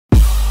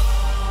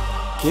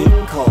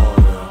King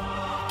Carter,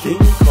 King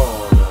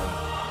Carter,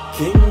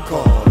 King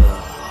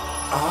Carter,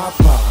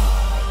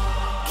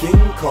 iPod,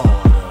 King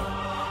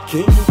Carter,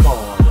 King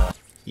Carter.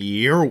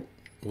 Yo,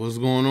 what's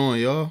going on,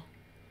 y'all?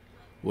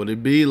 What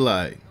it be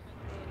like?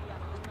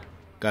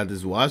 Got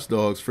this Watch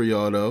Dogs for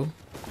y'all though.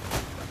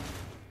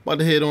 About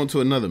to head on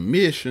to another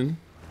mission.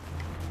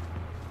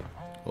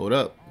 Hold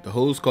up, the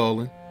hoes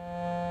calling.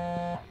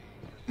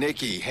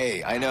 Nikki,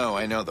 hey, I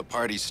know, the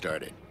party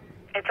started.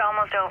 It's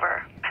almost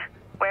over.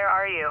 Where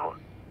are you?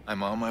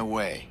 I'm on my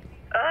way.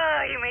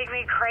 Ugh, you make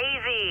me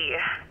crazy.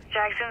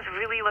 Jackson's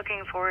really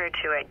looking forward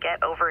to it.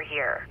 Get over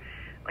here.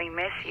 We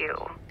miss you.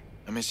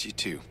 I miss you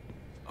too.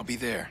 I'll be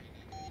there.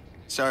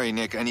 Sorry,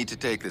 Nick, I need to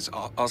take this.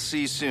 I'll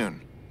see you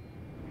soon.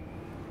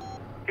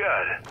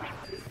 Good.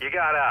 You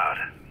got out.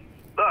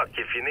 Look,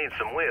 if you need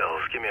some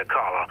wheels, give me a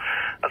call.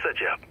 I'll set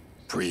you up.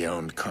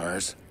 Pre-owned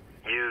cars?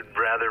 You'd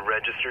rather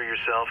register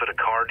yourself at a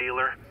car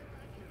dealer?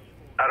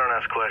 I don't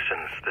ask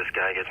questions. This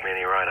guy gets me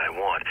any ride I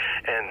want.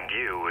 And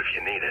you, if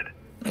you need it.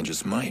 I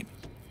just might.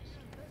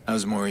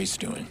 How's Maurice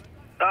doing?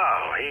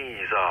 Oh,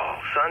 he's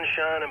all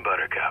sunshine and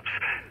buttercups.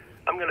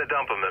 I'm gonna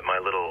dump him at my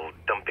little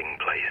dumping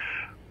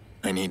place.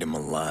 I need him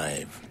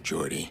alive,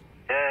 Jordy.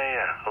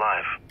 Yeah,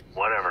 alive.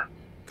 Whatever.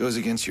 Goes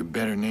against your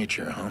better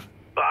nature, huh?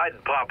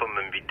 I'd pop him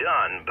and be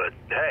done, but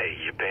hey,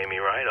 you pay me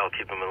right, I'll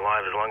keep him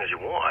alive as long as you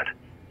want.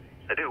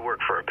 I do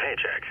work for a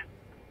paycheck.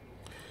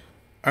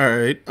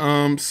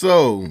 Alright,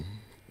 so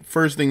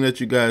first thing that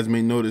you guys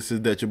may notice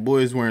is that your boy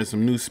is wearing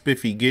some new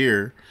spiffy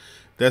gear.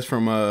 That's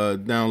from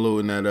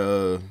downloading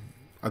that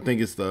I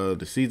think it's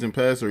the season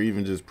pass or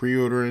even just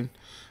pre-ordering.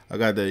 I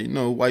got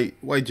that,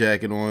 white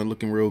jacket on,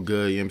 looking real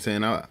good, you know what I'm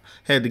saying? I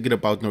had to get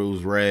up out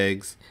those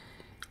rags.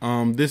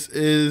 This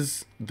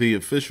is the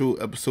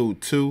official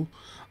episode 2.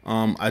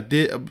 I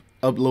did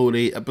upload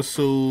a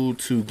episode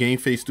to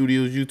GameFace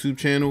Studios YouTube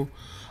channel.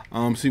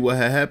 See what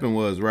had happened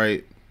was,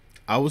 right,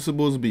 I was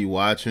supposed to be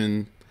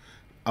watching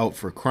out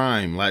for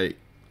crime. Like,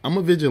 I'm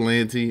a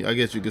vigilante, I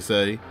guess you could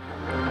say.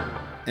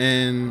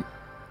 And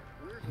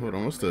hold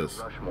on, what's this?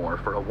 Rushmore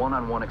for a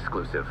one-on-one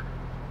exclusive.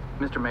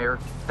 Mr. Mayor,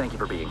 thank you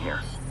for being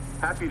here.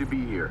 Happy to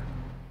be here.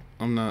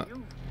 I'm not.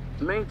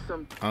 Made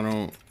some. I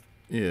don't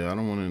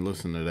want to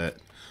listen to that.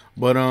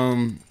 But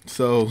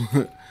so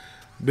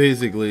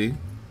basically,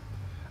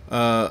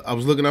 I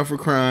was looking out for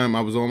crime.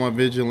 I was on my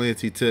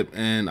vigilante tip,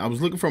 and I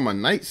was looking for my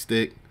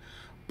nightstick,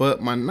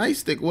 but my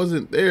nightstick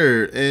wasn't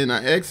there, and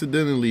I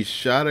accidentally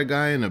shot a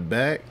guy in the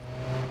back.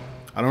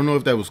 I don't know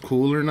if that was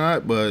cool or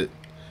not, but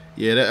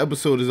yeah, that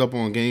episode is up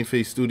on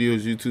GameFace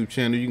Studios YouTube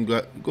channel. You can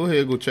go ahead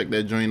and go check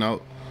that joint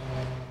out.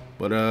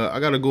 But I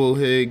gotta go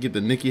ahead and get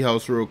the Nikki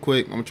house real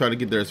quick. I'm gonna try to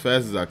get there as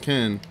fast as I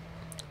can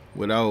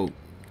without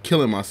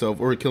killing myself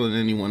or killing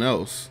anyone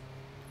else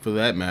for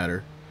that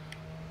matter.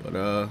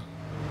 But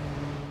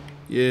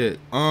yeah,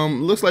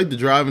 looks like the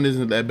driving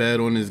isn't that bad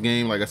on this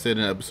game. Like I said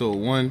in episode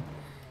 1,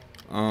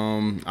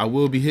 I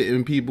will be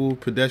hitting people.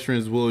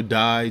 Pedestrians will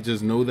die,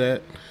 just know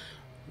that.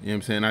 You know what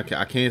I'm saying?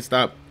 I can't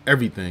stop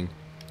everything.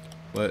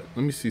 But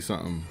let me see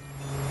something.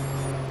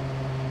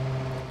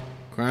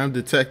 Crime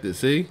detected,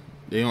 see?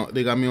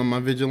 They got me on my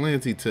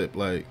vigilante tip,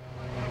 like.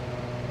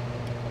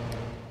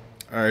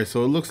 Alright,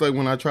 so it looks like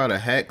when I try to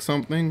hack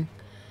something,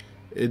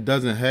 it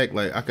doesn't hack.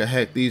 Like, I could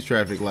hack these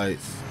traffic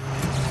lights.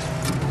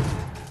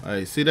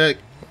 Alright, see that?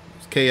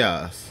 It's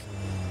chaos.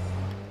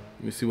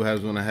 Let me see what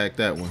happens when I hack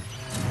that one.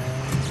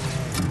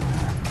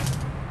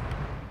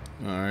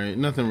 Alright,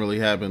 nothing really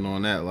happened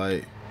on that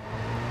light.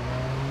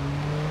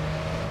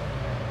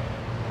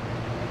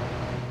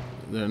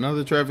 Is there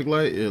another traffic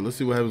light? Yeah, let's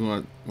see what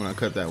happens when I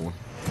cut that one.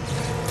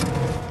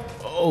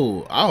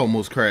 Oh, I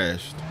almost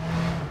crashed.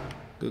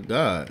 Good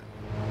God.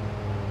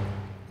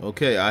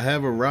 Okay, I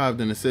have arrived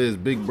and it says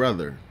Big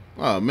Brother.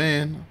 Oh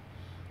man,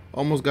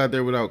 almost got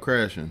there without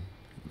crashing.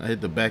 I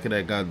hit the back of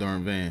that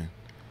goddamn van.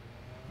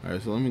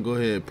 Alright, so let me go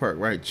ahead and park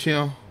right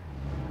chill.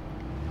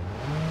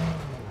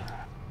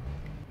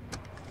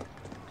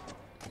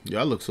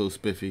 Yeah, I look so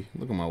spiffy.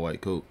 Look at my white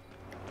coat.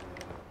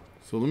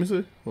 So let me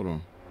see. Hold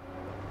on.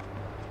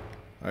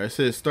 Alright, it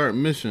says start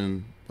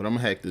mission, but I'm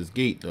gonna hack this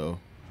gate though.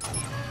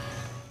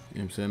 You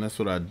know what I'm saying? That's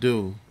what I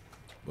do.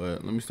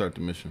 But let me start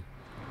the mission.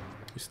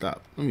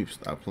 Stop. Let me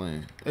stop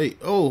playing. Hey,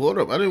 oh, hold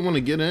up. I didn't want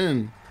to get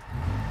in.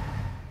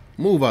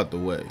 Move out the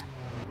way.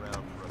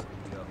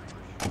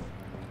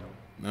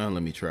 Now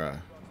let me try.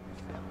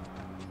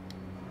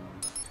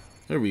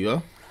 There we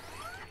go.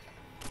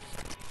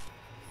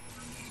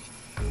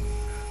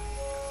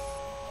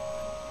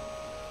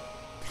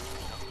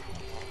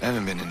 I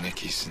haven't been to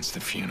Nikki's since the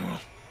funeral.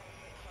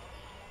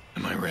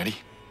 Am I ready?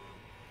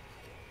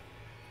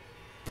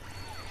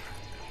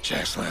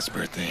 Jack's last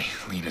birthday,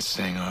 Lena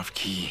sang off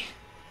key.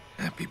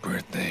 Happy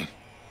birthday.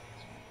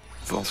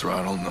 Full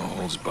throttle, no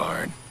holds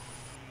barred.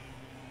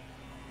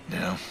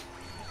 Now,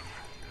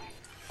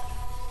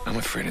 I'm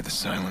afraid of the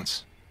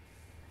silence.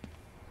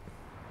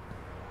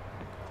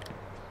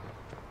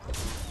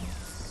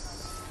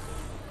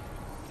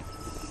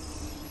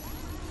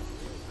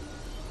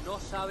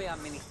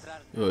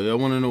 Yo, y'all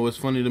want to know what's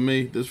funny to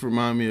me? This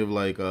remind me of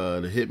like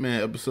the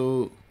Hitman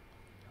episode.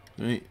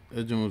 Right?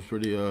 That joint was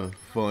pretty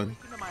fun.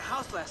 To my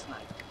house last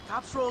night.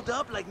 Cops rolled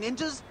up like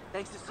ninjas,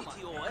 thanks to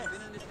CTOS.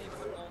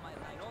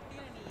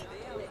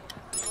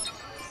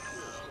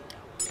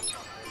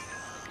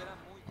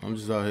 I'm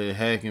just out here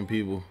hacking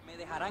people.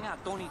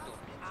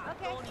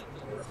 Okay.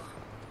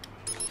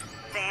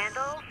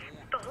 Vandals?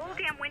 The whole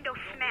damn window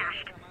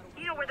smashed.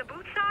 You know where the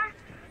boots are?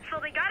 So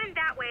they got in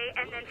that way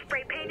and then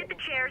spray painted the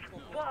chairs,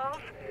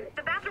 walls.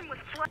 The bathroom was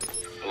flooded.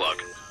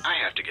 Look, I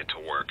have to get to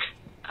work.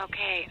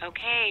 Okay,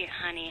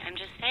 honey. I'm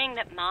just saying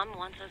that Mom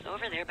wants us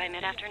over there by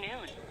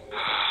mid-afternoon.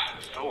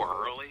 So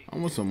early? I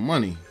want some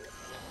money.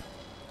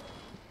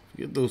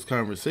 Get those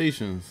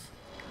conversations.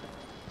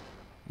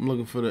 I'm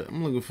looking for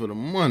the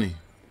money.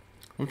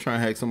 I'm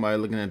trying to hack somebody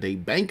looking at their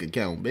bank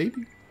account,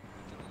 baby.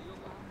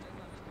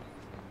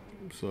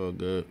 It's all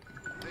good.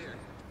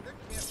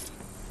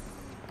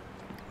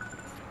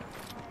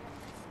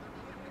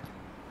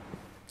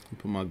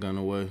 Put my gun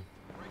away.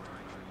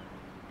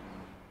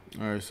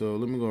 Alright, so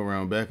let me go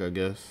around back, I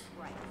guess.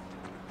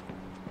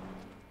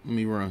 Let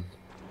me run.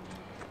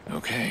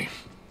 Okay.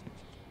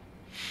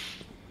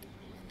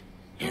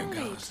 Here How old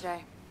are you goes.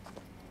 today?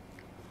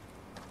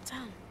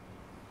 10.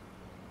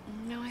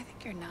 No, I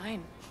think you're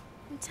 9.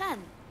 I'm 10.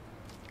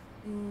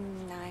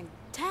 9.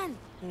 10.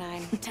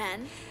 9.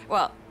 10.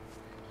 Well,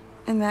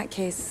 in that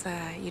case,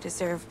 you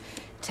deserve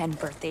 10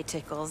 birthday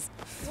tickles.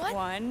 What?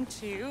 1,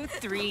 2,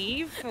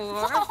 3,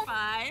 4,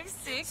 5,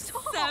 6,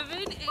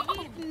 7,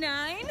 8,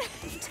 9.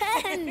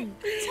 10.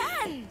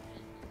 10.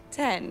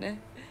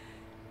 10.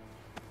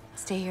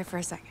 Stay here for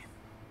a second.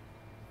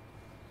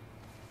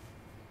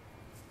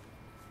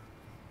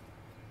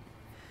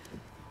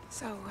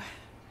 So,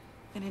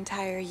 an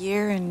entire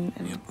year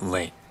and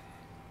Late.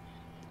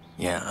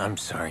 Yeah, I'm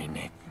sorry,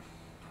 Nick.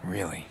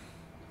 Really.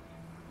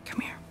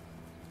 Come here.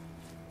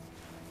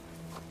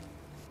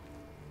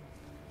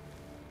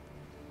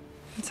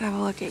 Let's have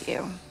a look at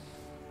you.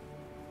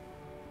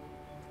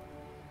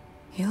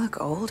 You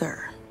look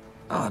older.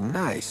 Oh,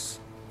 nice.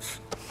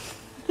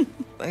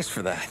 Thanks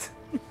for that.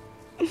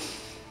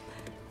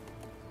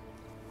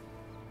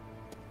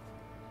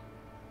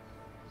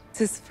 It's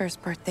his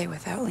first birthday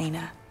without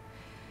Lena.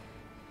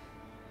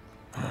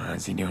 Oh,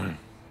 how's he doing?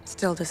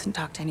 Still doesn't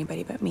talk to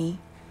anybody but me.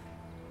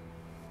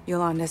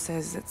 Yolanda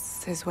says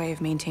it's his way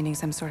of maintaining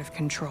some sort of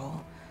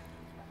control.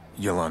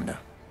 Yolanda.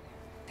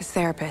 His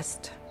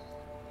therapist.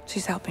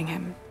 She's helping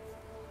him.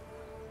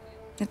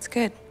 It's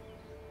good.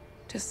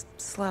 Just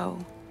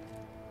slow.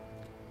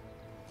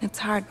 It's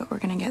hard, but we're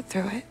gonna get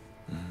through it.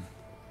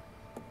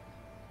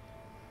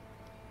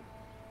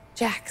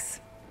 Jax.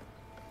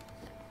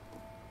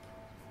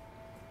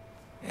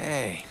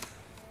 Hey.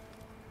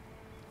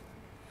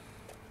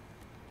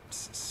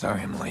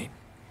 Sorry I'm late.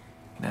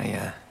 Can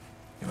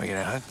I get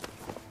a hug?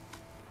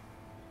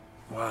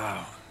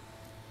 Wow.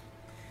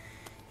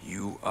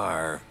 You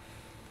are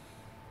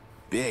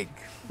big.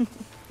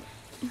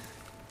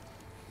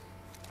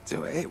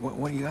 So, hey,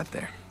 what do you got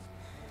there?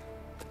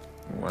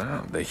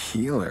 Wow, the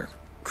healer.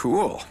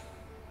 Cool.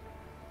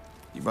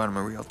 You brought him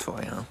a real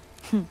toy, huh?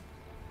 Why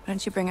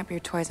don't you bring up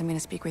your toys? I'm gonna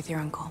speak with your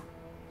uncle.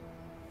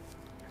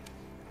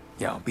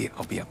 Yeah, I'll be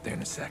up there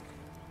in a sec.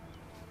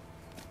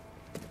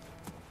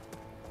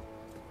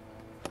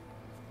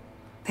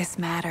 This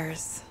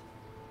matters.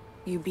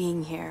 You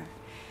being here.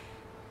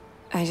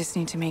 I just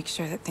need to make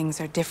sure that things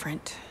are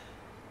different.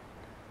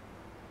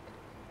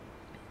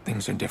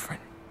 Things are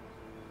different.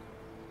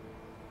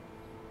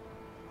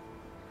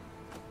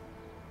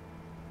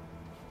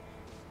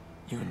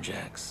 You and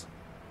Jax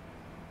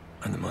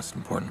are the most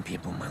important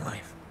people in my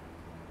life.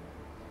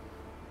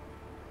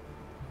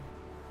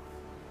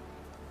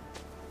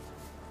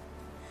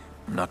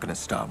 I'm not gonna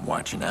stop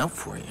watching out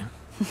for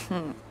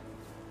you.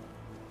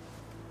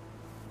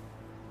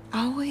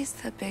 Always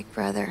the big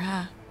brother,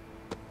 huh?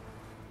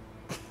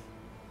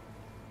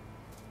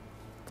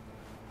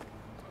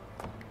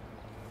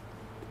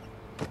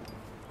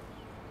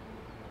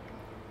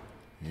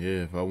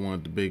 Yeah, if I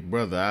wanted the big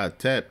brother, I'd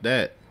tap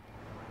that.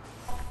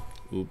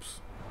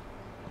 Oops.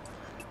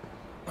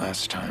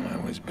 Last time I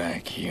was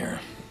back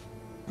here,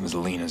 it was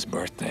Lena's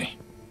birthday.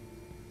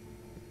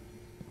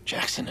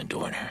 Jackson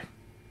adored her.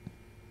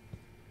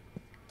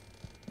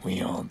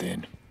 We all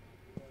did.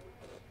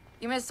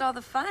 You missed all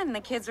the fun. The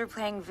kids were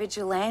playing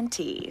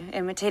vigilante,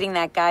 imitating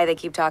that guy they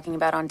keep talking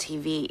about on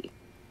TV.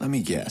 Let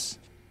me guess.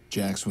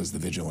 Jax was the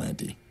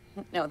vigilante.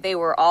 No, they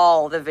were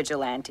all the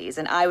vigilantes,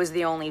 and I was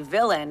the only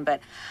villain,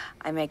 but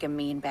I make a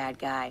mean bad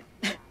guy.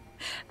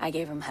 I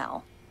gave him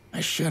hell. I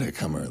should have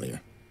come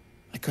earlier.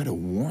 I could have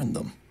warned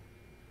them.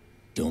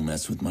 Don't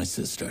mess with my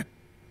sister.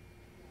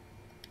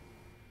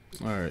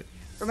 All right.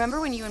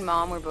 Remember when you and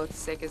Mom were both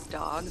sick as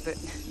dogs, but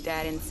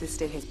Dad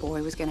insisted his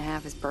boy was gonna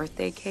have his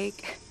birthday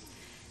cake?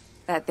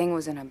 That thing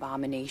was an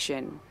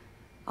abomination.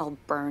 All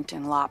burnt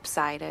and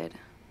lopsided.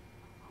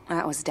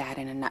 That was Dad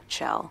in a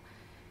nutshell.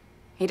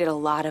 He did a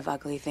lot of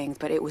ugly things,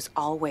 but it was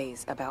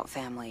always about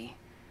family.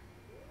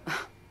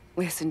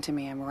 Listen to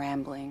me, I'm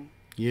rambling.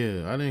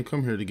 Yeah, I didn't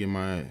come here to get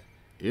my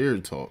ear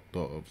talked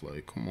off.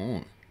 Like, come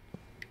on.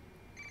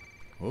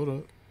 Hold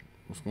up.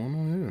 What's going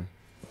on here?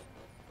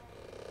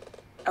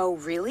 Oh,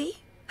 really?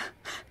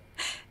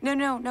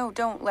 No,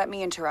 don't let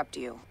me interrupt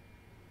you.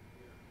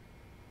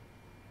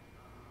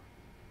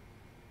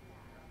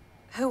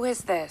 Who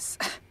is this?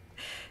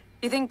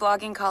 You think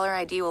blogging caller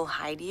ID will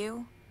hide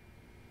you?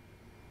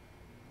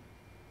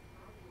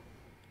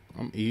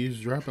 I'm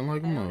eavesdropping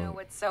like a mug. I don't know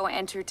what's so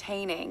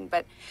entertaining,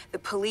 but the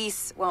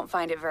police won't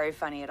find it very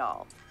funny at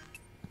all.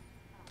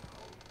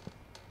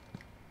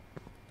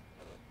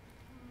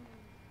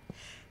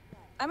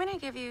 I'm gonna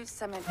give you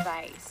some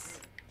advice.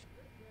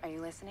 Are you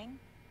listening?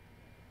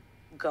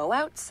 Go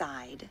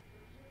outside,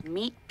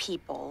 meet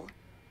people,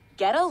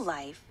 get a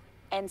life,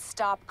 and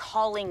stop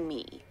calling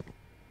me.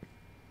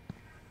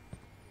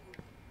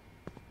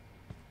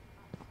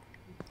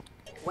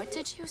 What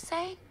did you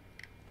say?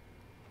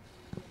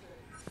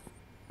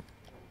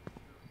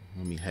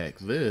 Let me hack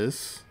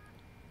this.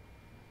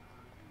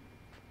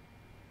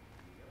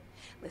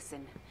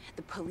 Listen,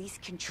 the police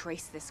can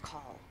trace this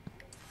call.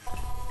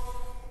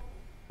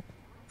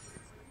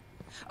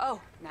 Oh,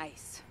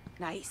 nice.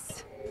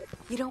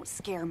 You don't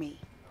scare me.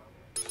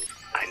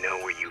 I know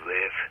where you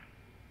live.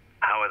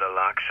 How are the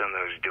locks on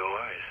those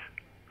doors?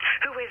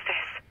 Who is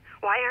this?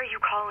 Why are you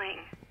calling?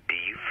 Do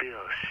you feel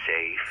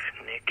safe,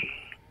 Nikki?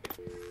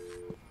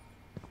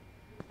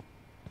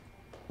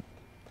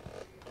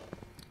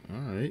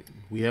 Alright,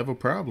 we have a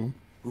problem.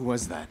 Who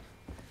was that?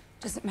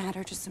 Doesn't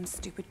matter, just some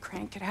stupid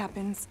crank. It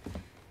happens.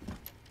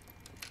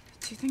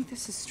 Do you think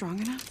this is strong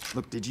enough?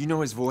 Look, did you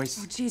know his voice?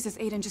 Oh, Jesus,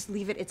 Aiden, just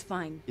leave it. It's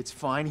fine. It's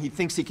fine. He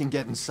thinks he can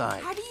get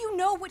inside. How do you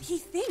know what he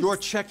thinks? You're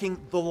checking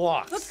the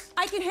locks. Look,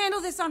 I can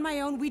handle this on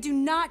my own. We do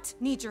not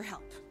need your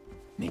help.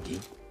 Nikki,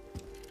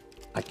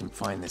 I can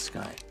find this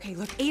guy. Okay,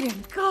 look,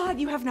 Aiden, God,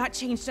 you have not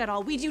changed at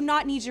all. We do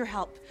not need your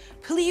help.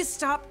 Please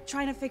stop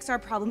trying to fix our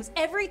problems.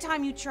 Every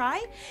time you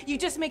try, you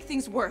just make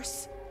things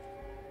worse.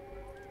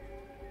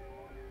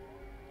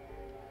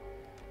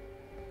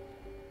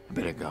 I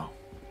better go.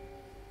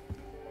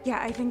 Yeah,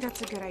 I think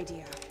that's a good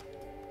idea.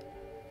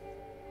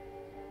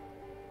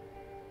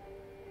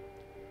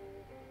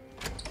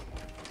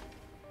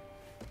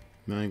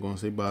 Man, I ain't gonna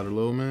say bye to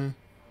little man.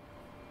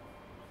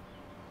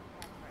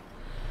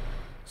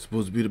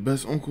 Supposed to be the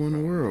best uncle in the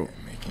world.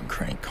 Making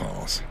crank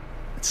calls.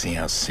 Let's see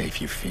how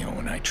safe you feel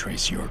when I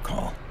trace your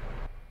call.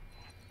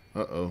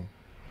 Uh-oh.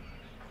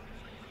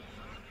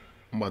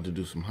 I'm about to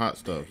do some hot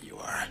stuff. There you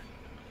are.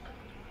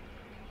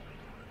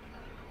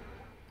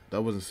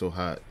 That wasn't so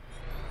hot.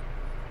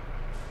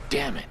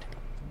 Damn it.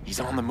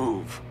 He's on the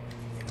move.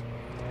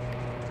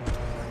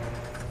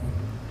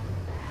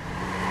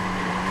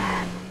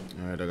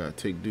 Alright, I gotta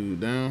take dude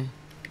down.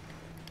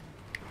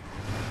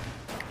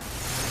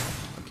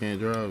 I can't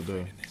drive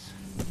though.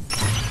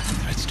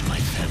 Threats to my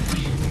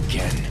family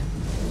again.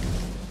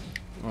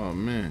 Oh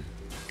man.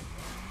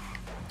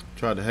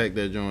 Tried to hack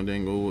that joint,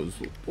 didn't go as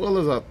well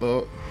as I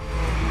thought.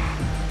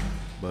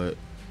 But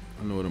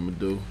I know what I'm gonna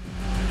do.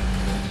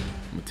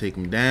 I'm gonna take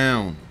him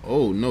down.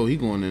 Oh no, he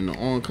going in the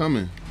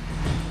oncoming.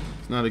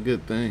 It's not a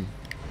good thing.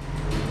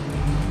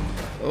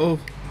 Oh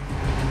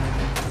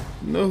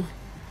no.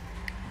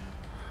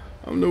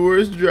 I'm the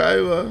worst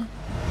driver.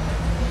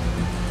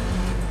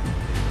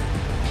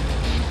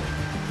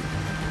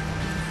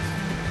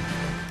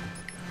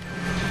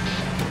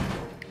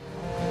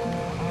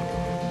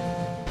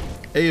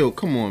 Hey yo,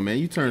 come on man,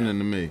 you turned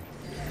into me.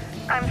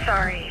 I'm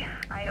sorry.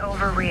 I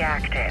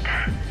overreacted.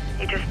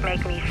 You just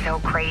make me so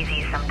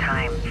crazy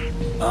sometimes.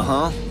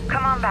 Uh-huh.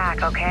 Come on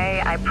back,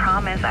 okay? I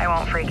promise I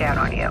won't freak out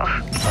on you.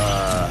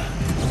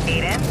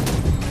 Aiden?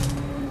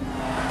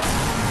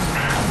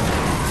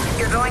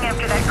 You're going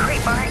after that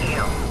creep, aren't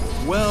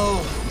you?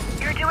 Well...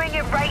 You're doing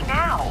it right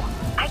now.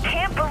 I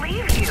can't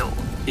believe you.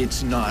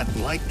 It's not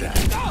like that.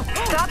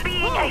 Stop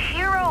being a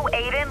hero,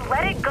 Aiden.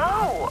 Let it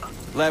go.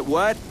 Let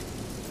what?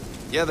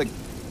 Yeah, the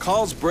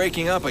call's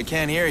breaking up. I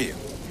can't hear you.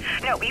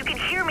 No, you can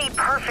hear me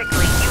perfectly.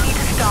 You need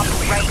to stop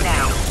right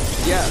now.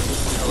 Yeah.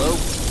 Hello?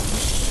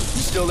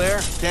 You still there?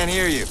 Can't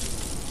hear you.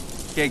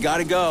 Okay,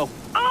 gotta go.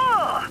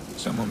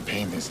 Someone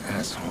paid this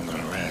asshole to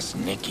harass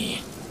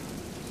Nikki.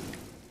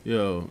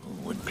 Yo.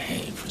 Who would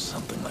pay for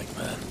something like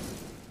that?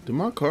 Did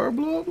my car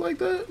blow up like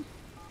that?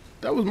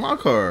 That was my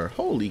car.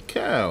 Holy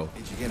cow.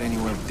 Did you get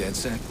anywhere with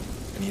DedSec?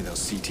 Any of those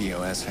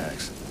CTOS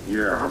hacks?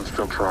 Yeah, I'm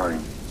still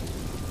trying.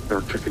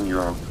 They're kicking you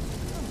out.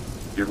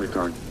 Give me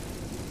time.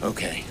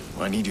 Okay,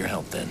 well, I need your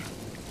help then.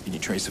 Can you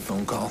trace a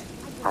phone call?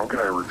 How can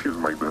I refuse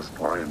my best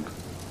client?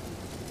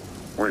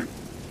 Wait,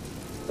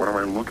 what am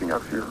I looking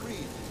at here?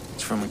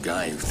 It's from a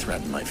guy who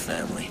threatened my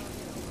family.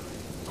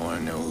 I want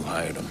to know who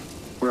hired him.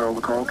 Well,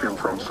 the call came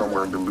from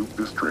somewhere in the Loop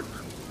District.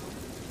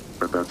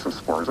 But that's as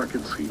far as I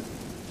can see.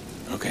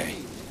 Okay,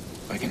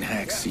 if I can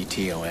hack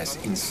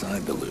CTOS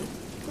inside the Loop.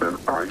 Then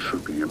I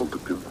should be able to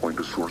pinpoint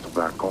the source of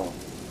that call.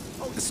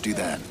 Let's do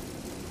that.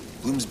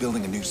 Bloom's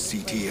building a new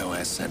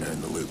CTOS center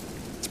in the Loop.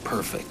 It's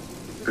perfect.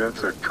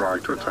 DedSec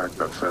tried to attack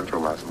that center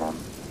last month.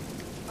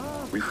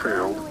 We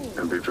failed,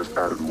 and they just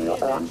added more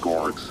armed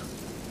guards.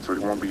 It's but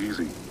it won't be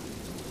easy.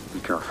 Be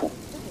careful.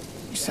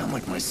 You sound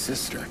like my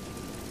sister.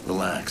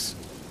 Relax.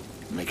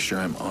 Make sure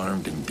I'm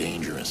armed and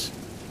dangerous.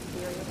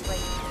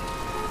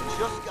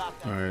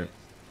 Alright.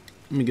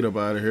 Let me get up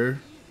out of here.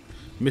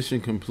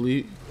 Mission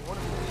complete.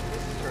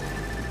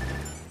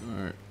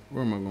 Alright.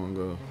 Where am I going to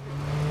go?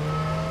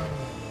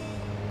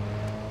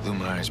 Bloom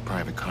hires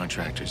private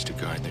contractors to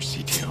guard their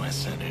CTOS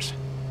centers.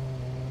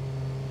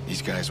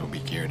 These guys will be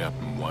geared up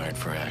and wired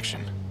for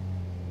action.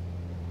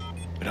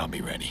 But I'll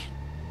be ready.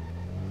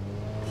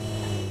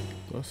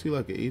 Do I see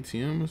like an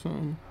ATM or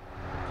something?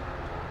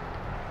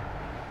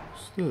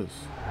 What's this?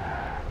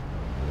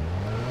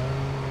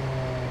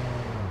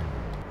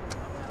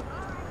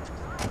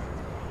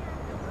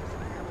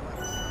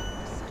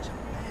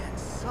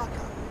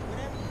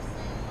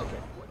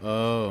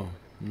 Oh,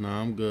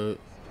 nah, I'm good.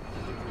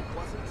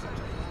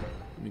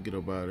 Let me get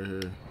up out of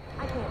here.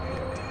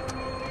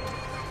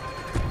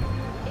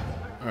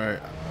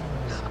 Alright.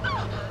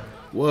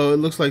 Well, it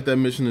looks like that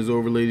mission is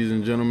over, ladies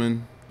and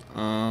gentlemen.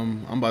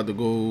 I'm about to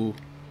go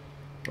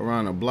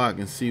around the block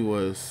and see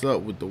what's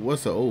up with the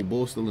what's the old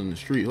bull still in the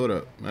street. Hold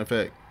up. Matter of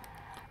fact,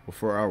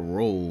 before I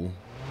roll,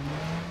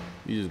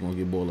 we just gonna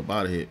get bull up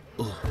out of here.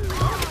 Ugh.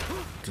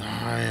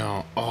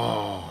 Damn.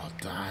 Oh,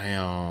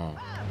 damn.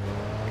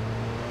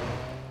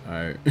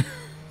 Alright.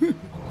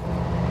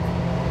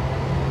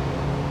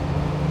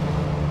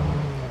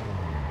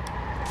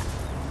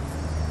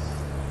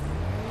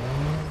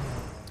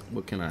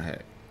 What can I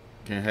hack?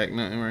 Can't hack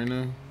nothing right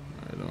now?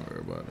 Alright, don't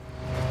worry about it.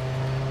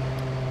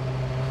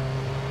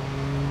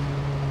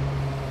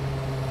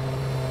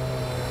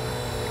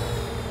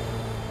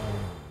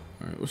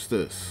 Alright, what's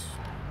this?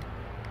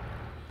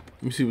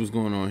 Let me see what's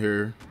going on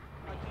here.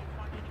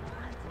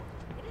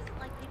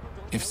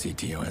 If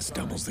CTOS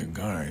doubles their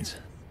guards,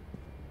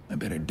 I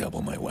better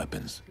double my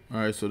weapons.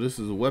 Alright, so this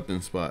is a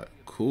weapon spot.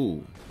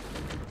 Cool.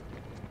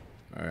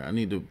 Alright, I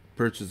need to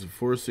purchase a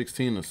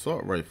 416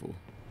 assault rifle.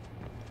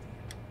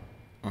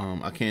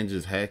 I can't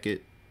just hack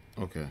it.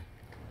 Okay.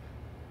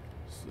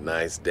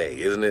 Nice day,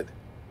 isn't it?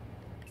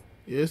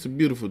 Yeah, it's a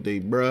beautiful day,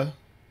 bruh.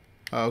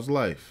 How's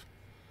life?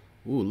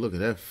 Ooh, look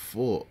at that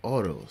full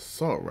auto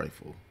assault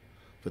rifle.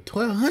 For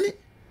 1,200?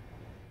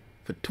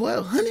 For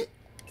 1,200?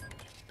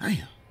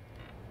 Damn.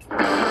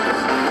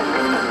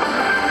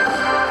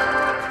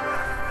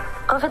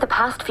 Over the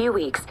past few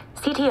weeks,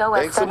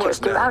 CTOS centers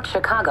throughout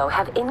Chicago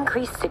have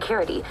increased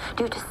security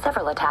due to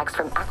several attacks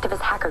from activist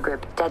hacker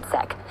group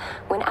DedSec.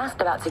 When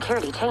asked about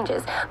security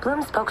changes,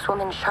 Bloom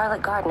spokeswoman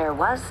Charlotte Gardner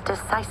was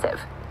decisive.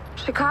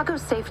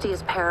 Chicago's safety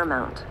is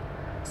paramount,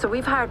 so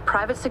we've hired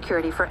private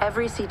security for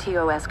every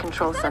CTOS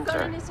control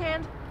center.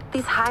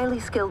 These highly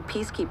skilled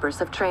peacekeepers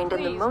have trained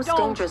in the most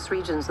dangerous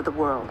regions of the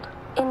world.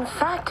 In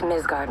fact,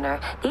 Ms. Gardner,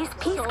 these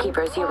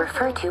peacekeepers you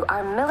refer to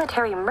are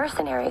military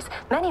mercenaries,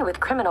 many with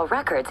criminal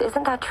records.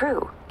 Isn't that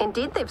true?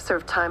 Indeed, they've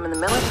served time in the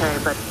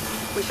military, but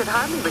we should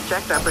hardly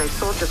reject our brave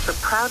soldiers for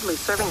proudly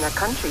serving their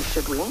country,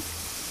 should we?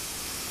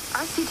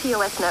 Our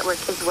CTOS network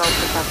is well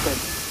protected,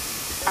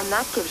 and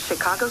that gives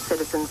Chicago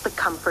citizens the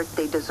comfort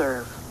they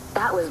deserve.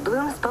 That was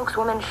Bloom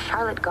spokeswoman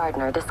Charlotte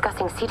Gardner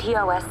discussing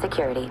CTOS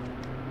security.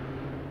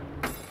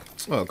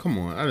 Oh, come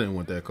on. I didn't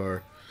want that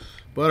car.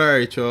 But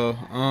alright, y'all.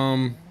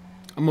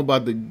 I'm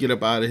about to get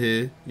up out of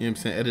here. You know what I'm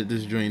saying? Edit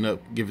this joint up.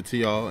 Give it to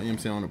y'all. You know what I'm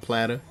saying? On a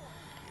platter.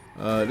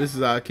 This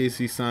is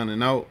IKC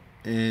signing out.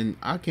 And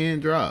I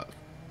can't drive.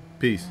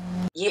 Peace.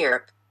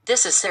 Yerp.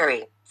 This is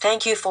Siri.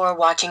 Thank you for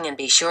watching and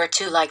be sure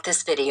to like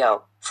this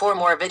video. For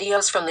more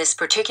videos from this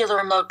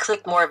particular mode,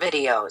 click more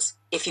videos.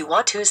 If you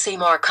want to see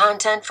more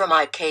content from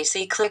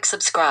IKC, click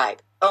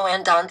subscribe. Oh,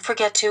 and don't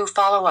forget to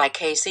follow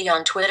IKC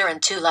on Twitter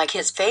and to like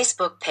his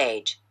Facebook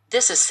page.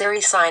 This is Siri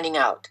signing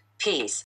out. Peace.